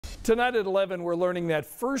Tonight at 11, we're learning that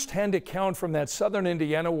first-hand account from that southern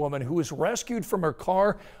Indiana woman who was rescued from her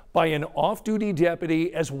car by an off-duty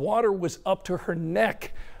deputy as water was up to her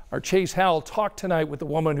neck. Our Chase Howell talked tonight with the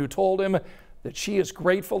woman who told him that she is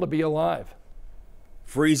grateful to be alive.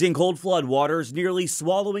 Freezing cold floodwaters nearly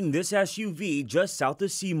swallowing this SUV just south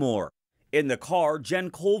of Seymour. In the car,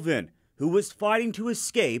 Jen Colvin, who was fighting to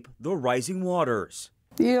escape the rising waters.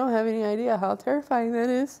 You don't have any idea how terrifying that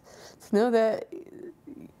is, to know that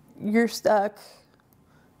you're stuck,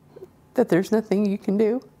 that there's nothing you can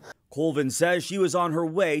do. Colvin says she was on her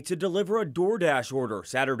way to deliver a DoorDash order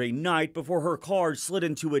Saturday night before her car slid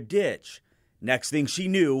into a ditch. Next thing she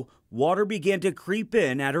knew, water began to creep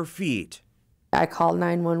in at her feet. I called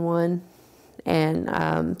 911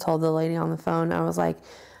 and told the lady on the phone, I was like,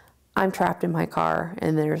 I'm trapped in my car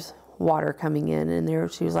and there's water coming in.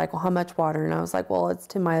 And she was like, well, how much water? And I was like, well, it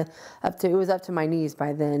was up to my knees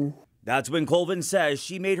by then. That's when Colvin says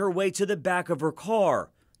she made her way to the back of her car.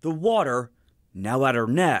 The water now at her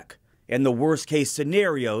neck, and the worst case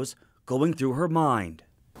scenarios going through her mind.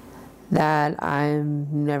 That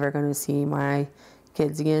I'm never going to see my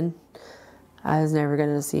kids again. I was never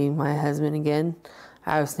going to see my husband again.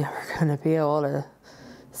 I was never going to be able to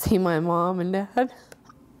see my mom and dad.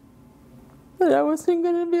 That I wasn't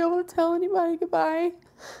going to be able to tell anybody goodbye.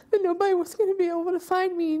 That nobody was going to be able to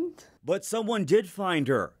find me. But someone did find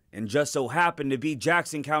her, and just so happened to be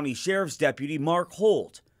Jackson County Sheriff's Deputy Mark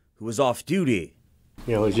Holt, who was off duty.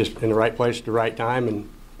 You know, it was just in the right place at the right time, and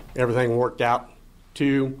everything worked out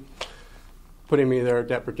to putting me there at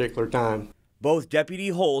that particular time. Both Deputy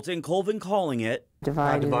Holt and Colvin calling it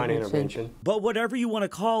divine intervention. But whatever you want to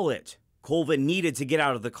call it, Colvin needed to get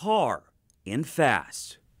out of the car, and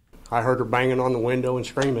fast. I heard her banging on the window and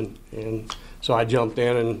screaming, and so I jumped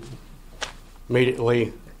in and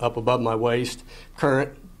immediately up above my waist,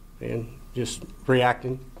 current, and just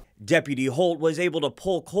reacting. Deputy Holt was able to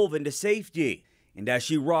pull Colvin to safety, and as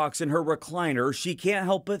she rocks in her recliner, she can't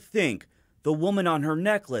help but think the woman on her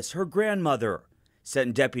necklace, her grandmother,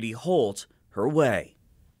 sent Deputy Holt her way.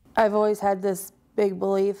 I've always had this big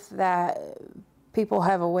belief that people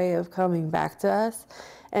have a way of coming back to us.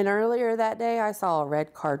 And earlier that day, I saw a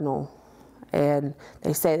red cardinal. And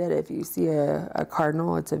they say that if you see a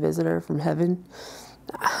cardinal, it's a visitor from heaven.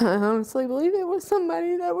 I honestly believe it was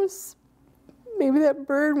somebody that was, maybe that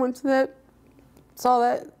bird went to that, saw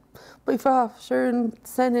that police officer and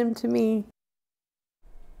sent him to me.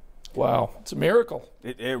 Wow, it's a miracle.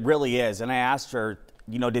 It really is. And I asked her,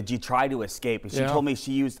 you know, did you try to escape? And she told me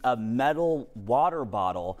she used a metal water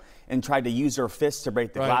bottle and tried to use her fist to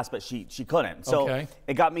break the glass, but she couldn't. So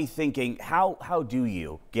it got me thinking, how do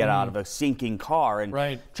you get out of a sinking car? And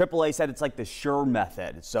AAA said it's like the sure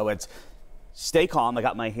method. So it's stay calm. I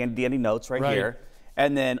got my handy dandy notes right here.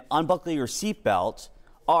 And then unbuckle your seatbelt,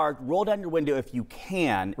 or roll down your window if you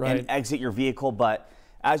can and exit your vehicle. But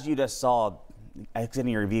as you just saw,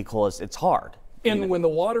 exiting your vehicle it's hard. And when the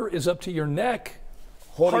water is up to your neck,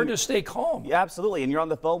 hard to stay calm. Yeah, absolutely. And you're on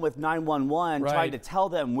the phone with 911 trying to tell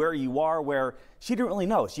them where you are, where she didn't really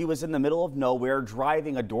know. She was in the middle of nowhere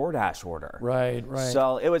driving a DoorDash order. Right.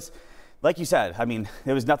 So it was, like you said, I mean,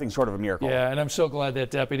 it was nothing short of a miracle. Yeah, and I'm so glad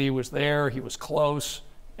that deputy was there. He was close,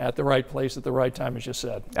 at the right place at the right time, as you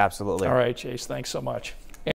said. Absolutely. All right, Chase, thanks so much.